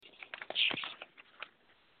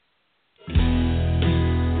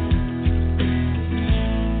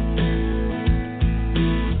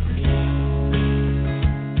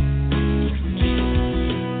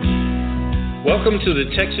Welcome to the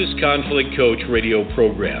Texas Conflict Coach radio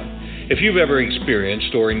program. If you've ever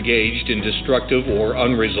experienced or engaged in destructive or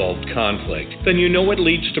unresolved conflict, then you know it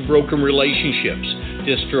leads to broken relationships,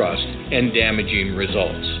 distrust, and damaging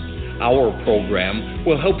results. Our program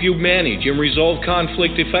will help you manage and resolve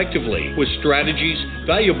conflict effectively with strategies,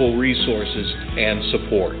 valuable resources, and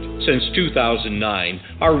support. Since 2009,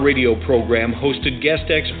 our radio program hosted guest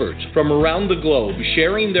experts from around the globe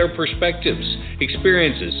sharing their perspectives,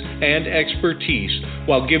 experiences, and expertise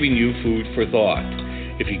while giving you food for thought.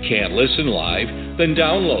 If you can't listen live, then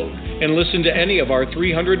download and listen to any of our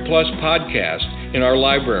 300-plus podcasts in our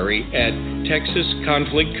library at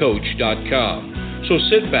texasconflictcoach.com. So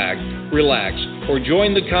sit back, relax, or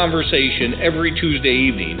join the conversation every Tuesday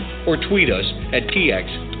evening, or tweet us at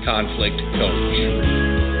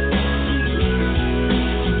TXConflictCoach.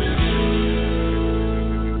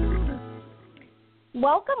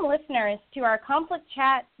 Welcome, listeners, to our Conflict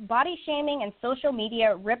Chat, Body Shaming, and Social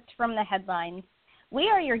Media Ripped from the Headlines. We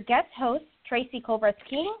are your guest hosts, Tracy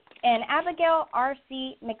Colbreth-King and Abigail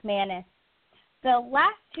R.C. McManus. The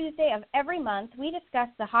last Tuesday of every month, we discuss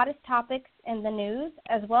the hottest topics in the news,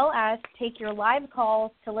 as well as take your live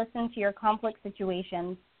calls to listen to your conflict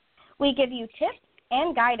situations. We give you tips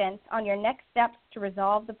and guidance on your next steps to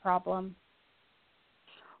resolve the problem.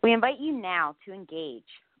 We invite you now to engage.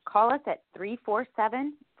 Call us at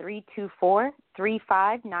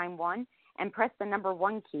 347-324-3591 and press the number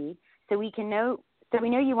 1 key so we know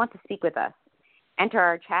you want to speak with us. Enter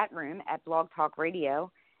our chat room at Blog Talk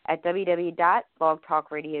Radio at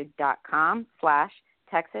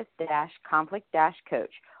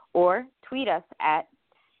www.blogtalkradio.com/Texas-conflict-coach or tweet us at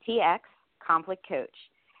TXConflictCoach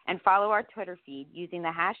and follow our Twitter feed using the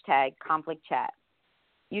hashtag ConflictChat.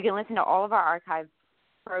 You can listen to all of our archived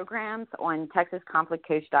programs on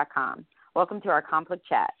TexasConflictCoach.com. Welcome to our Conflict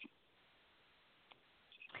Chat.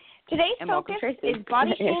 Today's focus is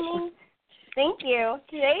body shaming. Thank you.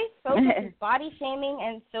 Today's focus is body shaming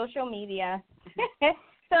and social media.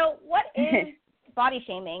 So what is body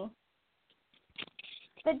shaming?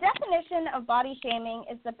 The definition of body shaming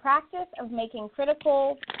is the practice of making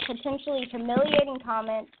critical, potentially humiliating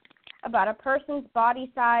comments about a person's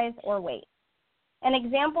body size or weight. An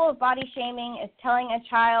example of body shaming is telling a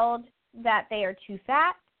child that they are too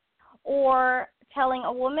fat or telling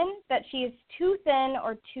a woman that she is too thin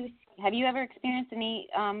or too skinny. Have you ever experienced any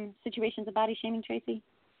situations of body shaming, Tracy?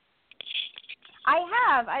 I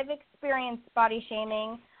have. I've experienced body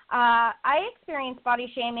shaming. I experienced body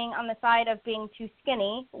shaming on the side of being too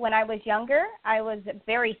skinny. When I was younger, I was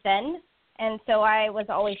very thin, and so I was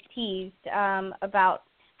always teased about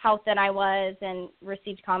how thin I was and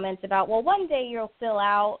received comments about, well, one day you'll fill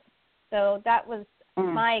out. So that was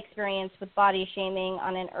my experience with body shaming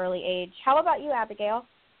on an early age. How about you, Abigail?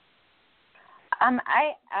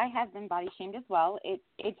 I have been body shamed as well.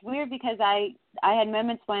 It's weird because I had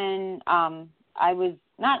moments when I was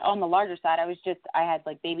not on the larger side. I had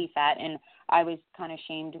like baby fat, and I was kind of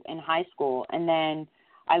shamed in high school. And then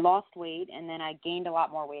I lost weight, and then I gained a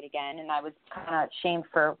lot more weight again, and I was kind of shamed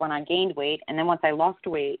for when I gained weight. And then once I lost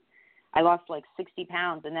weight, I lost like 60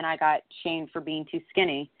 pounds, and then I got shamed for being too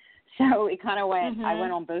skinny. So it kind of went, I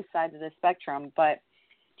went on both sides of the spectrum. But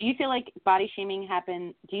do you feel like body shaming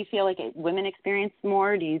do you feel like women experience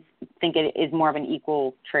more? Or do you think it is more of an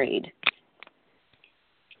equal trade?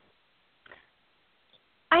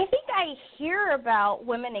 I think I hear about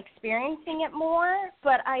women experiencing it more,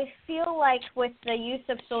 but I feel like with the use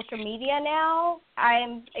of social media now,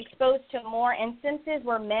 I'm exposed to more instances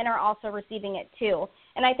where men are also receiving it too.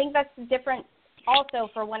 And I think that's different also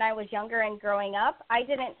for when I was younger and growing up. I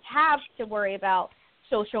didn't have to worry about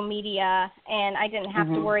social media, and I didn't have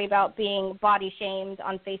to worry about being body shamed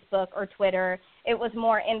on Facebook or Twitter. It was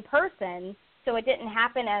more in person, so it didn't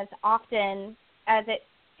happen as often as it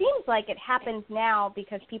seems like it happens now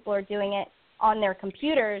because people are doing it on their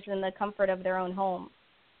computers in the comfort of their own home.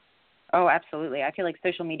 Oh, absolutely. I feel like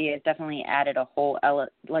social media has definitely added a whole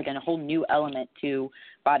new element to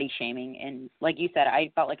body shaming. And like you said, I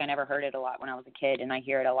felt like I never heard it a lot when I was a kid, and I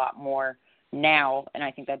hear it a lot more now, and I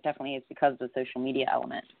think that definitely is because of the social media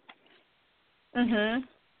element.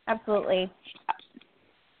 Absolutely.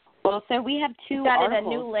 Well, so we have two articles. Added a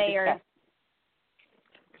new layer.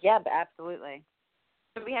 Yeah, absolutely.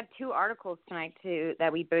 So we have two articles tonight too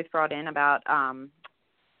that we both brought in about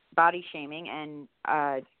body shaming, and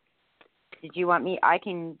did you want me? I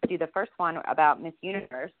can do the first one about Miss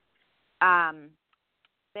Universe.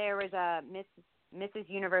 There was a Mrs.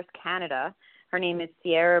 Universe Canada. Her name is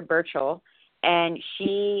Sierra Burchell, and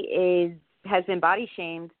she has been body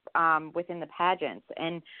shamed within the pageants.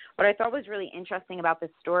 And what I thought was really interesting about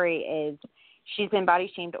this story is she's been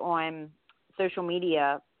body shamed on social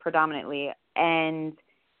media predominantly,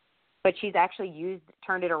 but she's actually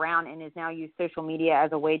turned it around and has now used social media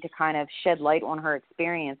as a way to kind of shed light on her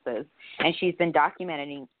experiences. And she's been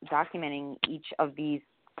documenting each of these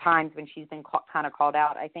times when she's been kind of called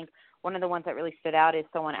out. I think one of the ones that really stood out is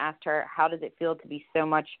someone asked her, how does it feel to be so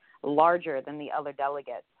much larger than the other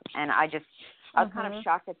delegates? And I was kind of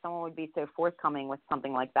shocked that someone would be so forthcoming with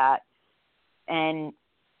something like that. And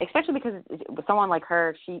especially because with someone like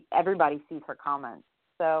her, everybody sees her comments.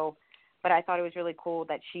 So, but I thought it was really cool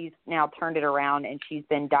that she's now turned it around and she's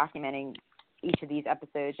been documenting each of these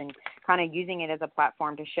episodes and kind of using it as a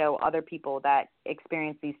platform to show other people that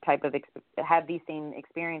experience these have these same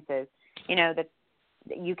experiences, that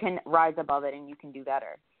you can rise above it and you can do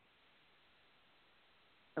better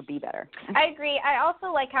or be better. I agree. I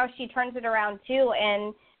also like how she turns it around too,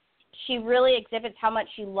 and she really exhibits how much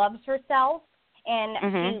she loves herself. And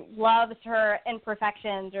she loves her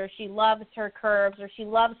imperfections, or she loves her curves, or she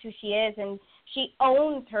loves who she is, and she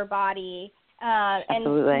owns her body. And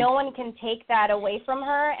no one can take that away from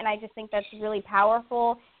her, and I just think that's really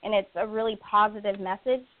powerful, and it's a really positive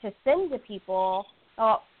message to send to people.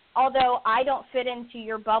 Although I don't fit into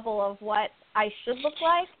your bubble of what I should look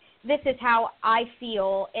like, this is how I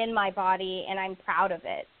feel in my body, and I'm proud of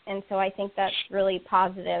it. And so I think that's really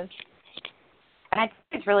positive. And I think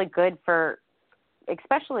it's really good for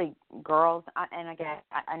especially girls, and again,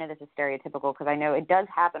 I know this is stereotypical because I know it does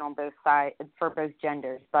happen on both sides for both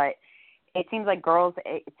genders, but it seems like girls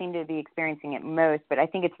seem to be experiencing it most. But I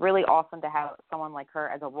think it's really awesome to have someone like her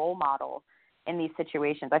as a role model in these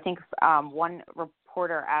situations. I think one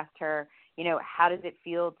reporter asked her, how does it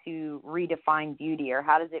feel to redefine beauty, or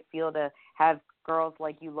how does it feel to have girls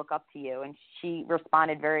like you look up to you? And she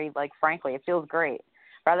responded very, frankly, it feels great.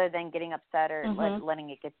 Rather than getting upset or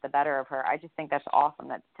letting it get the better of her. I just think that's awesome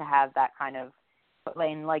to have that kind of,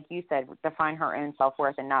 and like you said, define her own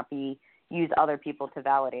self-worth and not use other people to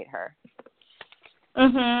validate her.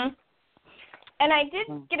 And I did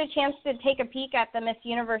get a chance to take a peek at the Miss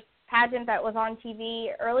Universe pageant that was on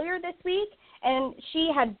TV earlier this week, and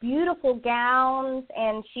she had beautiful gowns,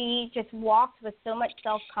 and she just walked with so much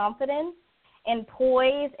self-confidence and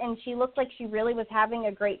poise, and she looked like she really was having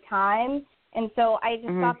a great time. And so I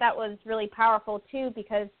just thought that was really powerful, too,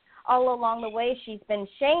 because all along the way she's been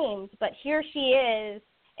shamed. But here she is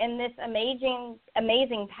in this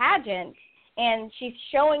amazing pageant, and she's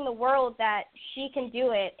showing the world that she can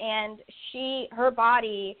do it. And her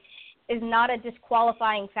body is not a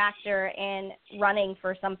disqualifying factor in running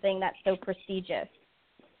for something that's so prestigious.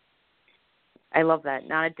 I love that.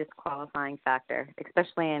 Not a disqualifying factor,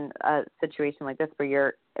 especially in a situation like this where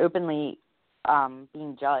you're openly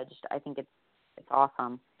being judged. I think it's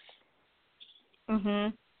awesome. What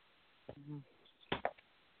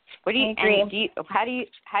do you agree? How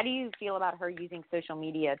do you feel about her using social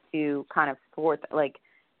media to kind of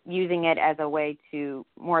using it as a way to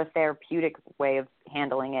more therapeutic way of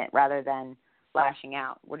handling it rather than lashing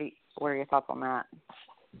out? What are your thoughts on that?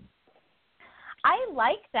 I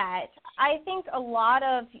like that. I think a lot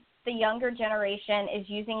of the younger generation is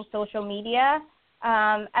using social media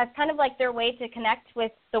as kind of like their way to connect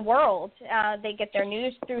with the world. They get their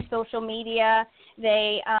news through social media.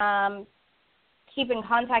 They keep in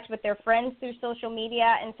contact with their friends through social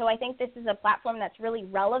media. And so I think this is a platform that's really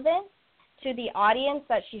relevant to the audience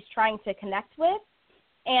that she's trying to connect with.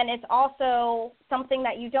 And it's also something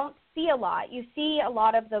that you don't see a lot. You see a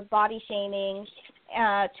lot of the body shaming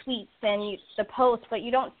tweets and the posts, but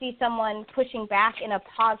you don't see someone pushing back in a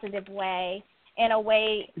positive way, in a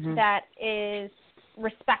way that is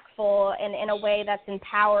respectful, and in a way that's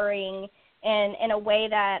empowering, and in a way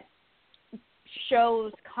that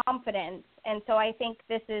shows confidence. And so I think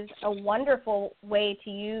this is a wonderful way to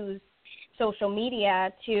use social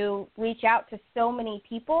media to reach out to so many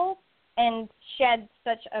people and shed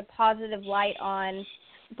such a positive light on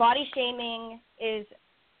body shaming is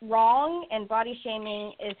wrong and body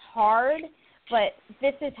shaming is hard, but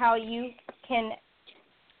this is how you can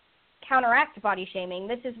counteract body shaming.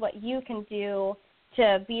 This is what you can do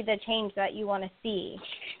to be the change that you want to see.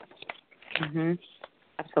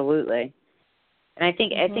 Absolutely. And I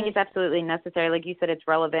think it's absolutely necessary. Like you said, it's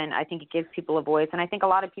relevant. I think it gives people a voice. And I think a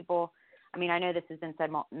lot of people, I mean, I know this has been said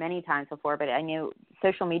many times before, but I know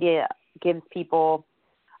social media gives people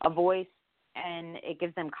a voice and it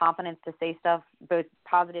gives them confidence to say stuff, both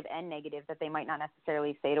positive and negative, that they might not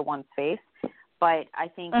necessarily say to one's face. But I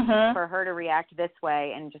think for her to react this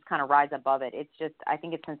way and just kind of rise above it, I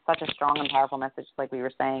think it's such a strong and powerful message, like we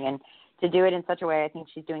were saying. And to do it in such a way, I think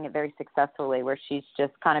she's doing it very successfully, where she's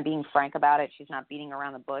just kind of being frank about it. She's not beating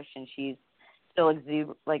around the bush, and she's still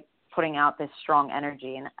putting out this strong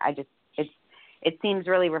energy. And it seems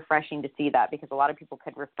really refreshing to see that, because a lot of people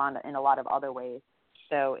could respond in a lot of other ways.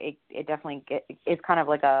 So it definitely it's kind of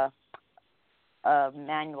like a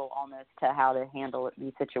manual almost to how to handle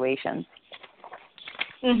these situations.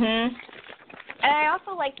 Mhm. And I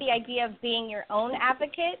also like the idea of being your own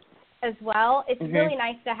advocate as well. It's really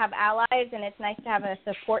nice to have allies, and it's nice to have a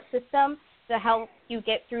support system to help you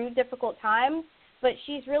get through difficult times. But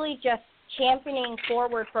she's really just championing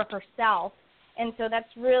forward for herself. And so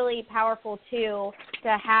that's really powerful, too,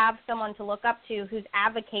 to have someone to look up to who's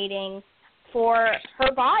advocating for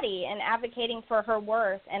her body and advocating for her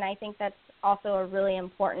worth. And I think that's also a really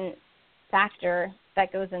important factor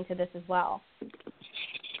that goes into this as well.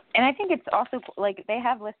 And I think it's also, like, they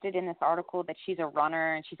have listed in this article that she's a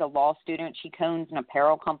runner and she's a law student. She owns an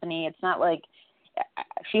apparel company. It's not like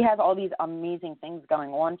she has all these amazing things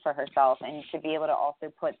going on for herself, and to be able to also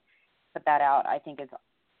put that out, I think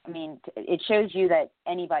it shows you that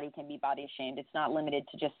anybody can be body shamed. It's not limited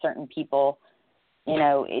to just certain people. You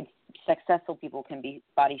know, it's successful people can be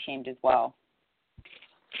body shamed as well.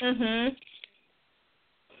 Mhm.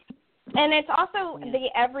 And it's also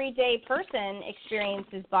the everyday person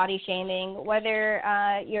experiences body shaming, whether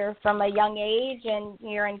you're from a young age and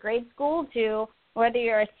you're in grade school to whether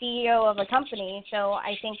you're a CEO of a company. So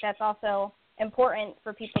I think that's also important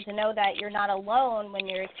for people to know that you're not alone when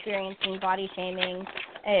you're experiencing body shaming.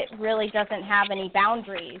 It really doesn't have any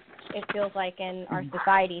boundaries, it feels like, in our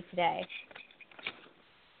society today.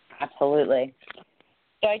 Absolutely.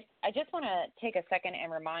 So I just want to take a second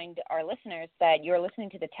and remind our listeners that you're listening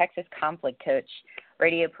to the Texas Conflict Coach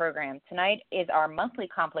radio program. Tonight is our monthly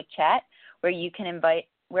conflict chat where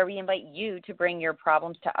we invite you to bring your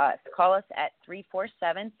problems to us. Call us at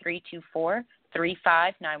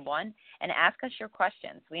 347-324-3591 and ask us your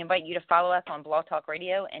questions. We invite you to follow us on Blog Talk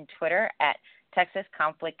Radio and Twitter at Texas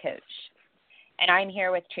Conflict Coach. And I'm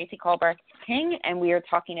here with Tracy Colbert-King, and we are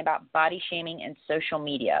talking about body shaming and social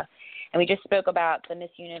media. And we just spoke about the Miss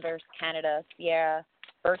Universe Canada, Sierra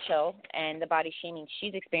Burchill, and the body shaming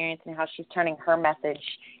she's experienced and how she's turning her message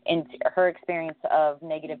into her experience of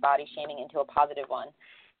negative body shaming into a positive one.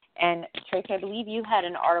 And Tracy, I believe you had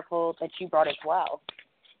an article that you brought as well.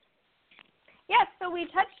 Yes, so we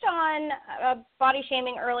touched on body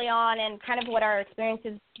shaming early on and kind of what our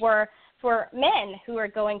experiences were for men who are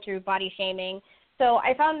going through body shaming. So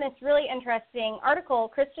I found this really interesting article.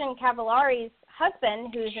 Christian Cavallari's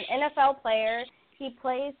husband, who's an NFL player, he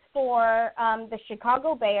plays for the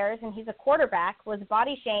Chicago Bears, and he's a quarterback, was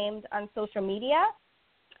body shamed on social media.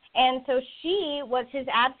 And so she was his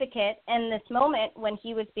advocate in this moment when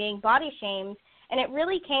he was being body shamed. And it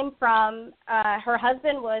really came from her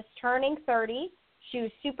husband was turning 30. She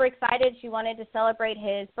was super excited. She wanted to celebrate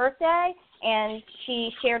his birthday, and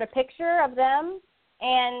she shared a picture of them,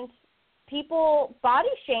 and people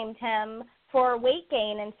body shamed him for weight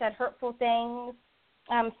gain and said hurtful things,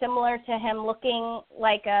 similar to him looking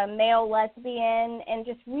like a male lesbian, and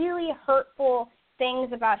just really hurtful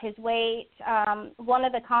things about his weight. One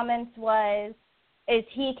of the comments was, "Is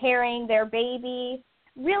he carrying their baby?"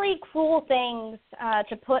 Really cruel things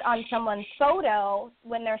to put on someone's photo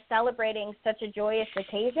when they're celebrating such a joyous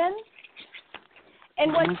occasion.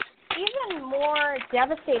 And what's even more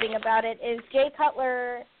devastating about it is Jay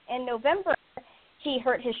Cutler in November, he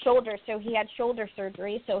hurt his shoulder, so he had shoulder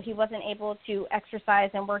surgery, so he wasn't able to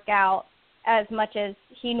exercise and work out as much as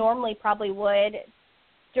he normally probably would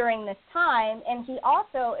during this time. And he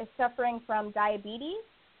also is suffering from diabetes.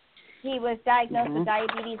 He was diagnosed with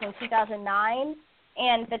diabetes in 2009,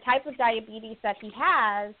 and the type of diabetes that he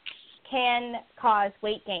has can cause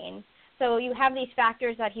weight gain. So you have these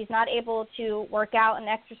factors that he's not able to work out and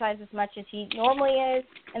exercise as much as he normally is,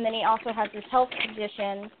 and then he also has this health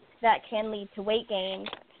condition that can lead to weight gain.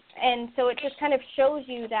 And so it just kind of shows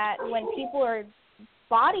you that when people are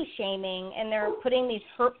body shaming and they're putting these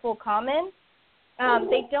hurtful comments,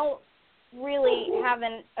 they don't really have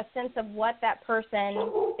a sense of what that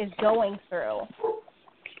person is going through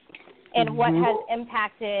and what has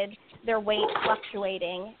impacted their weight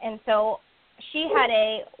fluctuating. And so she had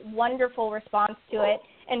a wonderful response to it,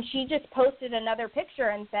 and she just posted another picture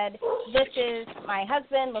and said, "This is my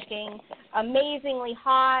husband looking amazingly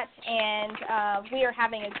hot, and we are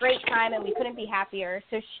having a great time, and we couldn't be happier."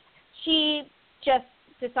 So she just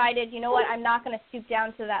decided, you know what, I'm not going to stoop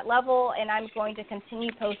down to that level, and I'm going to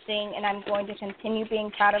continue posting, and I'm going to continue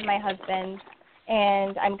being proud of my husband,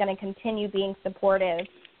 and I'm going to continue being supportive.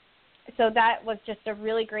 So that was just a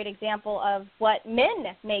really great example of what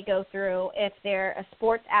men may go through if they're a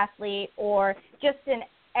sports athlete or just an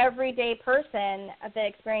everyday person, the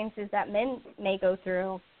experiences that men may go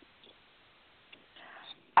through.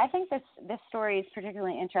 I think this story is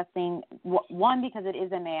particularly interesting. One, because it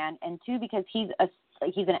is a man, and two, because he's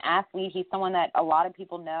an athlete. He's someone that a lot of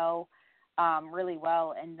people know really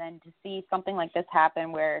well, and then to see something like this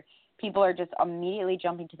happen where people are just immediately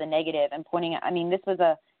jumping to the negative and pointing at, I mean, this was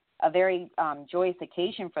a very joyous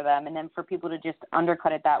occasion for them, and then for people to just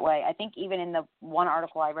undercut it that way. I think even in the one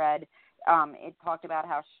article I read, it talked about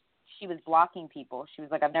how she was blocking people. She was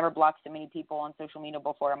like, I've never blocked so many people on social media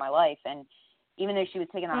before in my life. And even though she was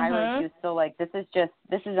taking the high road, she was still like, this is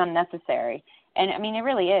unnecessary. And I mean, it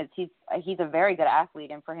really is. He's a very good athlete.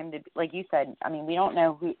 And for him to, like you said, I mean, we don't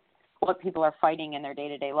know what people are fighting in their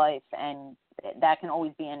day-to-day life. And that can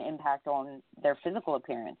always be an impact on their physical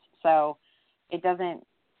appearance. So it doesn't,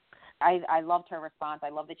 I loved her response. I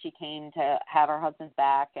love that she came to have her husband's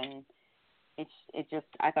back. And it just,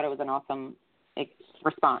 I thought it was an awesome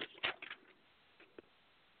response.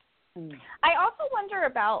 I also wonder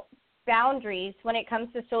about boundaries when it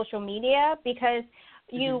comes to social media, because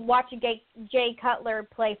you watch Jay Cutler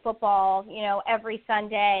play football, every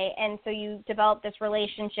Sunday, and so you develop this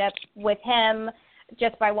relationship with him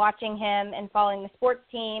just by watching him and following the sports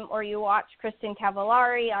team, or you watch Kristen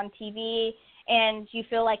Cavallari on TV and you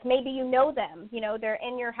feel like maybe you know them. They're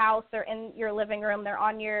in your house, they're in your living room, they're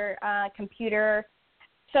on your computer.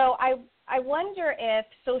 So I wonder if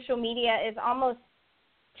social media is almost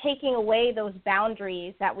taking away those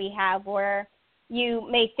boundaries that we have, where you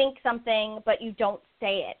may think something but you don't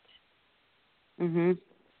say it.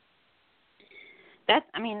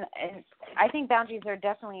 I think boundaries are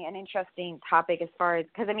definitely an interesting topic as far as,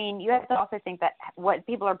 because you have to also think that what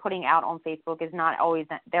people are putting out on Facebook is not always,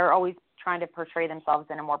 they're always trying to portray themselves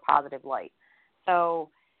in a more positive light. So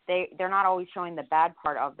they're not always showing the bad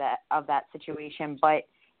part of that situation, but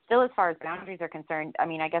still, as far as boundaries are concerned,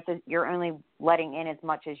 I guess you're only letting in as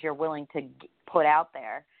much as you're willing to put out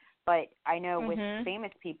there. But I know with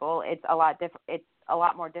famous people, it's a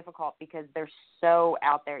lot more difficult because they're so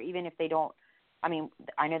out there. Even if they don't, I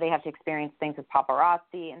know they have to experience things with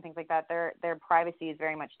paparazzi and things like that. Their privacy is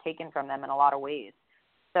very much taken from them in a lot of ways.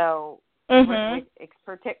 So,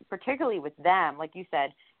 particularly with them, like you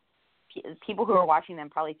said, people who are watching them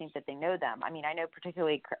probably think that they know them. I know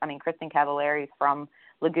particularly, Kristen Cavallari from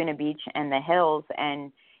Laguna Beach and the Hills,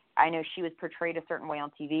 and I know she was portrayed a certain way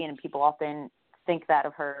on TV, and people often think that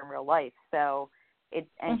of her in real life. So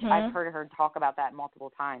I've heard her talk about that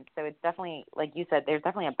multiple times. So it's definitely, like you said, there's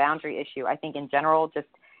definitely a boundary issue, I think, in general, just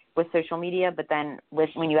with social media, but then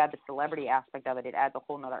when you add the celebrity aspect of it, it adds a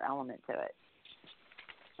whole nother element to it.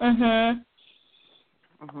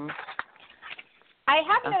 I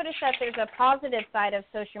have noticed that there's a positive side of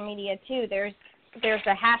social media too. There's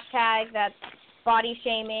a hashtag that's body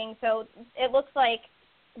shaming. So it looks like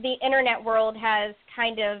the internet world has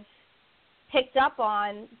kind of picked up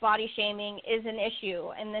on body shaming is an issue,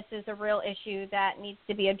 and this is a real issue that needs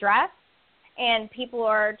to be addressed. And people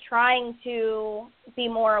are trying to be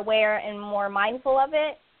more aware and more mindful of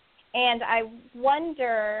it. And I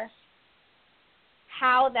wonder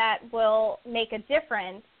how that will make a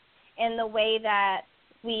difference in the way that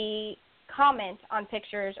we comment on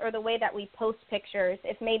pictures or the way that we post pictures.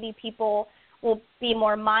 If maybe people will be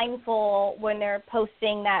more mindful when they're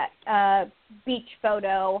posting that beach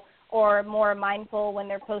photo, or more mindful when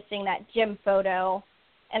they're posting that gym photo.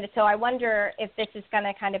 And so I wonder if this is going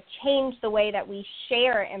to kind of change the way that we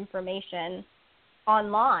share information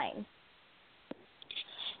online.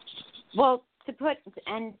 Well, to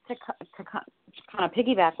kind of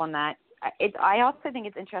piggyback on that, I also think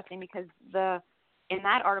it's interesting because in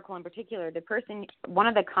that article in particular, one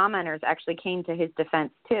of the commenters actually came to his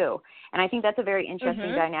defense too. And I think that's a very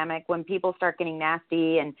interesting dynamic when people start getting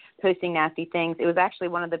nasty and posting nasty things. It was actually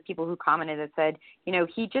one of the people who commented that said,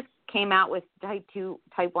 he just came out with type 2,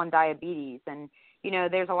 type 1 diabetes. And,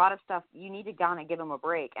 there's a lot of stuff you need to kind of give him a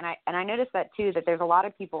break. And I noticed that too, that there's a lot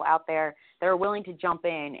of people out there that are willing to jump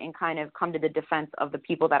in and kind of come to the defense of the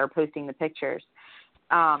people that are posting the pictures.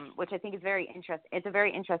 Which I think is very interesting. It's a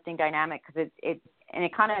very interesting dynamic because it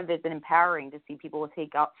kind of is empowering to see people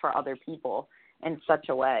take up for other people in such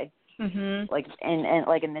a way, like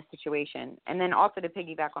in this situation. And then also to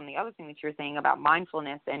piggyback on the other thing that you were saying about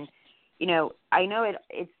mindfulness, and I know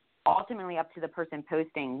it's ultimately up to the person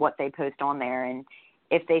posting what they post on there, and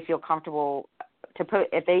if they feel comfortable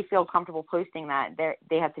posting that,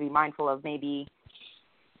 they have to be mindful of maybe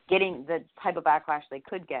getting the type of backlash they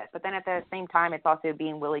could get. But then at the same time, it's also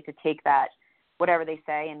being willing to take that, whatever they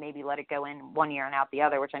say, and maybe let it go in one ear and out the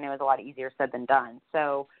other, which I know is a lot easier said than done.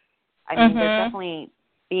 So, there's definitely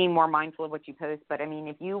being more mindful of what you post. But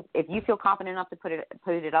if you feel confident enough to put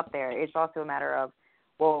it up there, it's also a matter of,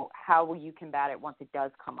 well, how will you combat it once it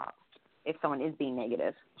does come up? if someone is being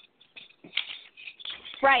negative.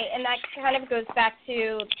 Right, and that kind of goes back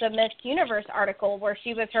to the Miss Universe article where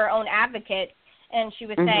she was her own advocate, and she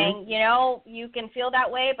was saying, you know, you can feel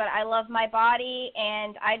that way, but I love my body,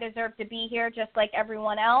 and I deserve to be here just like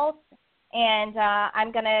everyone else, and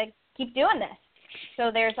I'm going to keep doing this.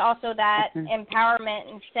 So there's also that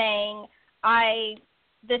empowerment and saying,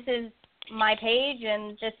 this is my page,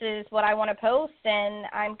 and this is what I want to post, and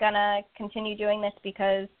I'm going to continue doing this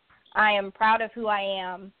because I am proud of who I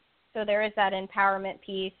am. So there is that empowerment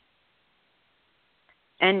piece.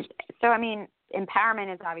 And so, I mean,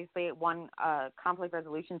 empowerment is obviously one conflict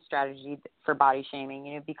resolution strategy for body shaming,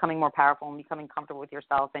 you know, becoming more powerful and becoming comfortable with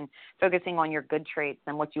yourself and focusing on your good traits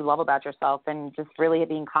and what you love about yourself and just really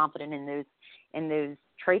being confident in those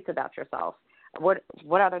traits about yourself. What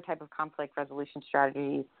other type of conflict resolution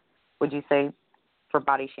strategies would you say for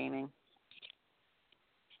body shaming?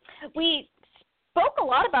 We spoke a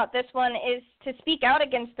lot about this one, is to speak out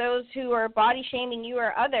against those who are body shaming you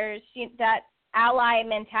or others, that ally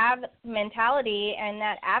mentality and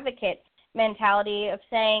that advocate mentality of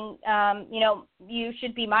saying, you know, you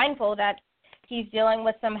should be mindful that he's dealing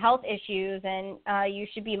with some health issues, and you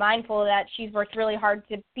should be mindful that she's worked really hard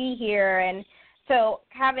to be here. And so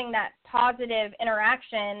having that positive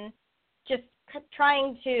interaction, just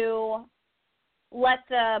trying to let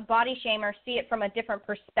the body shamer see it from a different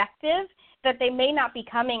perspective that they may not be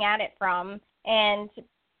coming at it from, and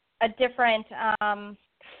a different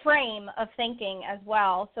frame of thinking as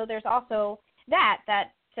well. So there's also that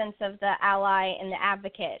sense of the ally and the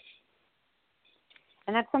advocate.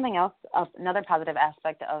 And that's something else, another positive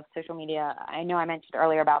aspect of social media. I know I mentioned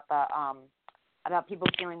earlier about about people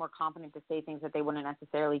feeling more confident to say things that they wouldn't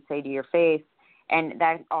necessarily say to your face. And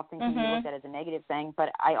that often can be looked at as a negative thing. But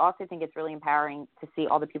I also think it's really empowering to see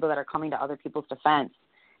all the people that are coming to other people's defense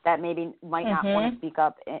that maybe might not want to speak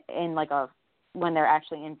up in like when they're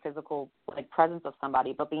actually in physical like presence of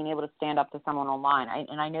somebody, but being able to stand up to someone online.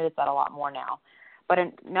 And I notice that a lot more now. But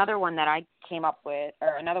another one that I came up with,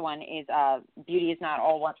 or another one is beauty is not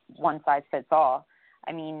all one size fits all.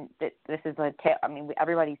 I mean, this is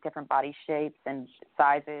everybody's different body shapes and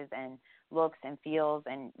sizes and looks and feels,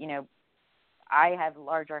 and, you know, I have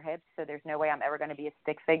larger hips, so there's no way I'm ever going to be a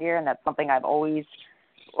stick figure, and that's something I've always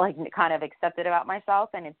like kind of accepted about myself.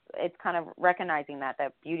 And it's kind of recognizing that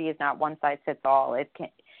beauty is not one size fits all. It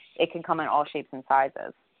can come in all shapes and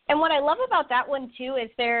sizes. And what I love about that one too is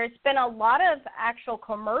there's been a lot of actual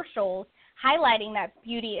commercials highlighting that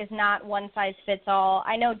beauty is not one size fits all.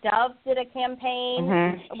 I know Dove did a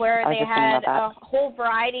campaign where they had a whole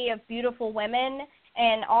variety of beautiful women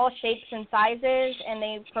in all shapes and sizes, and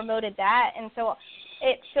they promoted that. And so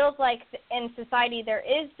it feels like in society there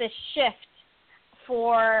is this shift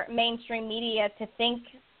for mainstream media to think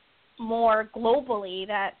more globally,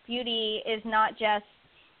 that beauty is not just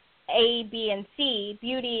A, B, and C.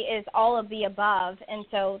 Beauty is all of the above. And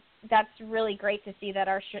so that's really great to see that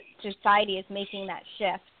our society is making that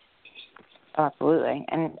shift. Absolutely.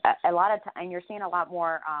 And a lot of and you're seeing a lot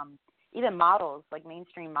more, even models, like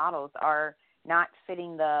mainstream models, are not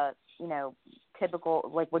fitting the, you know,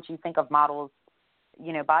 typical, like what you think of models,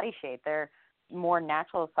 you know, body shape. They're more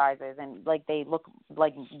natural sizes, and like they look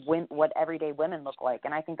like what everyday women look like.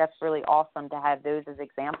 And I think that's really awesome to have those as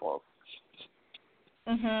examples.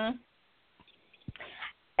 And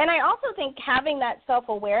I also think having that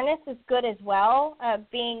self-awareness is good as well.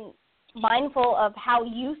 Being mindful of how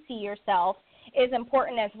you see yourself is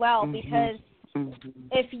important as well, because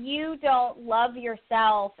if you don't love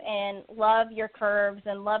yourself and love your curves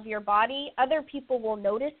and love your body, other people will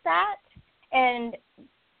notice that, and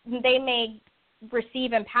they may receive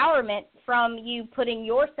empowerment from you putting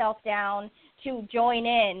yourself down to join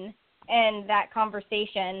in that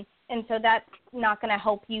conversation. And so that's not going to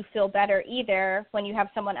help you feel better either when you have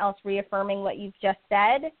someone else reaffirming what you've just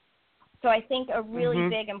said. So I think a really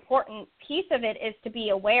big, important piece of it is to be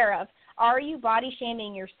aware of, are you body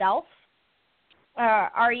shaming yourself?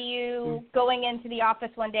 Are you going into the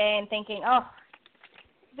office one day and thinking, oh,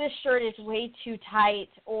 this shirt is way too tight,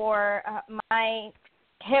 or my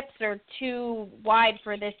hips are too wide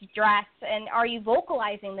for this dress? And are you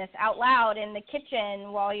vocalizing this out loud in the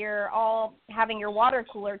kitchen while you're all having your water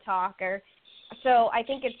cooler talk? So I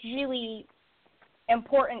think it's really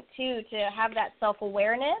important, too, to have that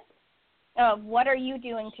self-awareness of what are you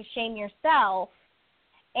doing to shame yourself,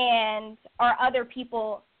 and are other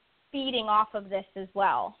people feeding off of this as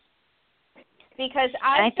well? Because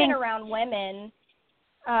I've been around women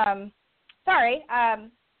I've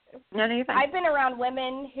been around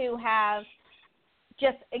women who have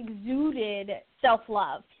just exuded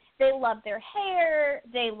self-love. they love their hair,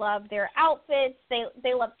 they love their outfits,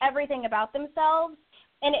 they love everything about themselves,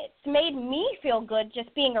 and it's made me feel good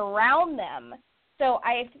just being around them. So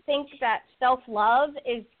I think that self-love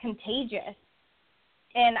is contagious,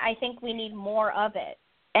 and I think we need more of it.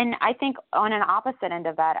 And I think on an opposite end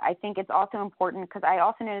of that, I think it's also important because I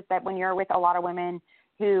also noticed that when you're with a lot of women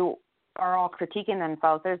who are all critiquing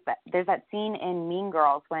themselves, there's that scene in Mean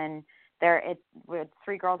Girls when where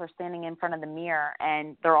 3 girls are standing in front of the mirror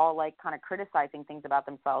and they're all like kind of criticizing things about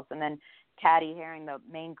themselves, and then Caddy, hearing the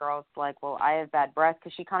main girl's like, well, I have bad breath,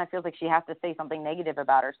 because she kind of feels like she has to say something negative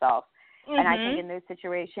about herself. Mm-hmm. And I think in those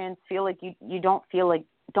situations, feel like you don't feel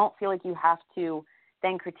like you have to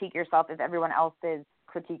then critique yourself if everyone else is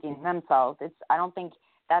critiquing themselves. I don't think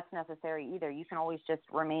that's necessary either. You can always just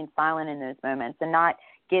remain silent in those moments and not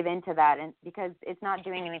give into that, and because it's not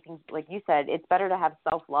doing anything. Like you said, it's better to have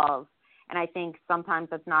self-love. And I think sometimes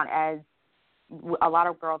that's not a lot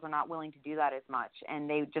of girls are not willing to do that as much, and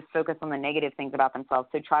they just focus on the negative things about themselves.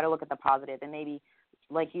 So try to look at the positive, and maybe,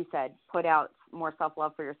 like you said, put out more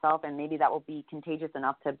self-love for yourself, and maybe that will be contagious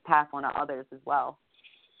enough to pass on to others as well.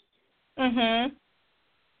 Mhm.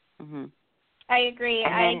 I agree.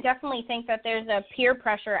 I definitely think that there's a peer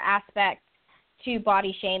pressure aspect to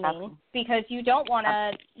body shaming, because you don't want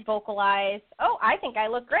to vocalize, oh, I think I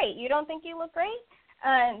look great. You don't think you look great?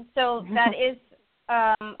 So that is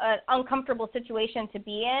an uncomfortable situation to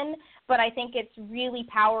be in, but I think it's really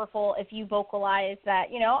powerful if you vocalize that,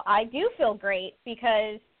 I do feel great,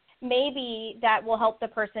 because maybe that will help the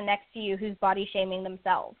person next to you who's body shaming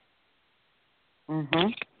themselves.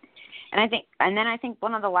 Mhm. And then I think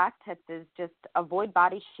one of the last tips is just avoid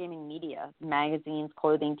body shaming media, magazines,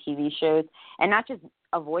 clothing, TV shows, and not just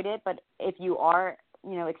avoid it, but if you are,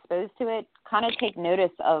 exposed to it, kind of take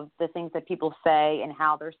notice of the things that people say and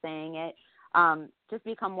how they're saying it. Just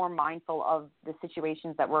become more mindful of the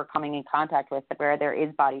situations that we're coming in contact with where there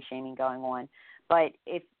is body shaming going on. But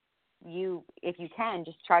if you can,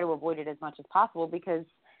 just try to avoid it as much as possible, because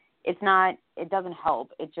it doesn't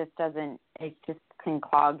help. It just can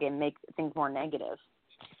clog and make things more negative.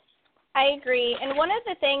 I agree. And one of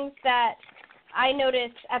the things that I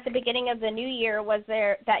noticed at the beginning of the new year was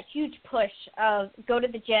that huge push of go to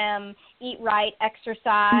the gym, eat right,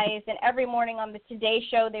 exercise, and every morning on the Today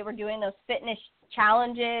Show they were doing those fitness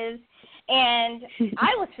challenges, and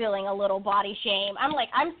I was feeling a little body shame. I'm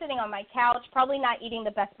sitting on my couch, probably not eating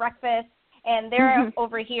the best breakfast, and they're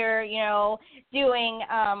over here, doing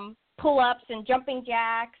pull-ups and jumping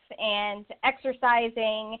jacks and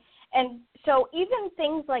exercising. And so even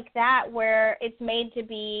things like that, where it's made to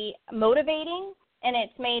be motivating and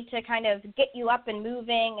it's made to kind of get you up and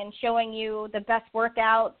moving and showing you the best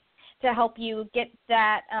workouts to help you get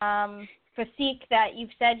that physique that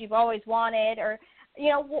you've said you've always wanted, or,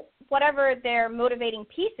 whatever their motivating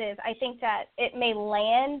piece is, I think that it may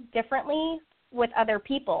land differently with other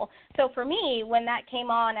people. So for me, when that came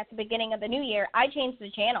on at the beginning of the new year, I changed the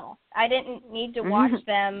channel. I didn't need to watch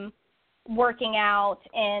them working out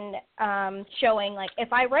and showing, like,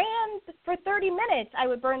 if I ran for 30 minutes, I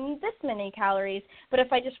would burn this many calories. But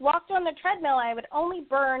if I just walked on the treadmill, I would only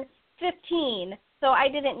burn 15. So I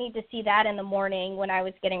didn't need to see that in the morning when I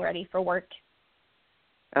was getting ready for work.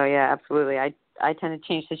 Oh, yeah, absolutely. I tend to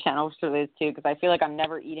change the channels for those too, because I feel like I'm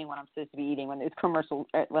never eating what I'm supposed to be eating when those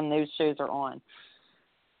shows are on.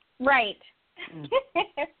 Right.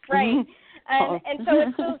 Right. And so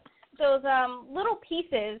it's those little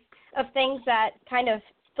pieces of things that kind of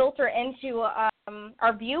filter into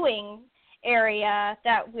our viewing area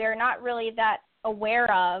that we're not really that aware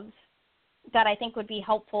of, that I think would be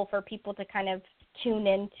helpful for people to kind of tune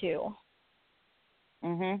into.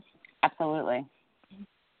 Absolutely.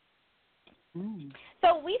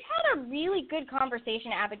 So we've had a really good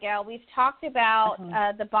conversation, Abigail. We've talked about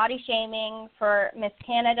the body shaming for Miss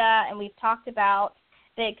Canada, and we've talked about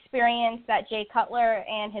the experience that Jay Cutler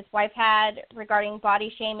and his wife had regarding body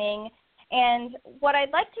shaming. And what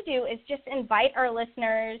I'd like to do is just invite our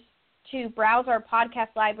listeners to browse our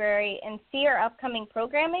podcast library and see our upcoming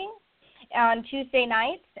programming on Tuesday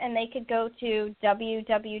nights, and they could go to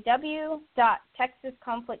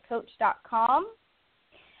www.texasconflictcoach.com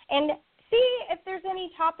and see if there's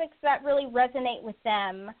any topics that really resonate with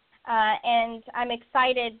them. And I'm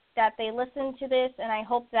excited that they listen to this, and I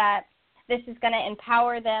hope that this is going to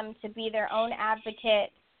empower them to be their own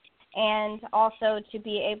advocate and also to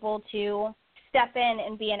be able to step in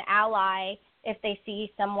and be an ally if they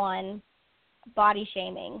see someone body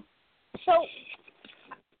shaming. So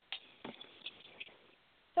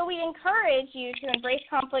we encourage you to embrace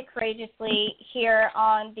conflict courageously here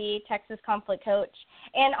on the Texas Conflict Coach,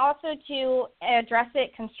 and also to address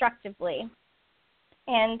it constructively.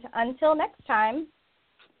 And until next time.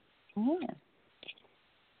 Yeah.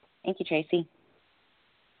 Thank you, Tracy.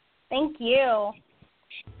 Thank you.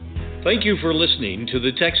 Thank you for listening to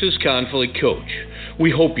the Texas Conflict Coach.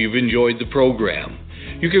 We hope you've enjoyed the program.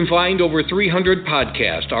 You can find over 300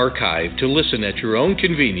 podcasts archived to listen at your own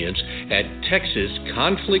convenience at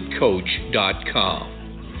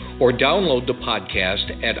texasconflictcoach.com or download the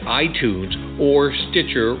podcast at iTunes or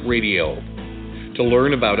Stitcher Radio. To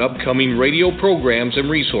learn about upcoming radio programs and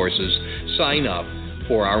resources, sign up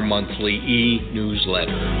for our monthly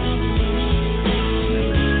e-newsletter.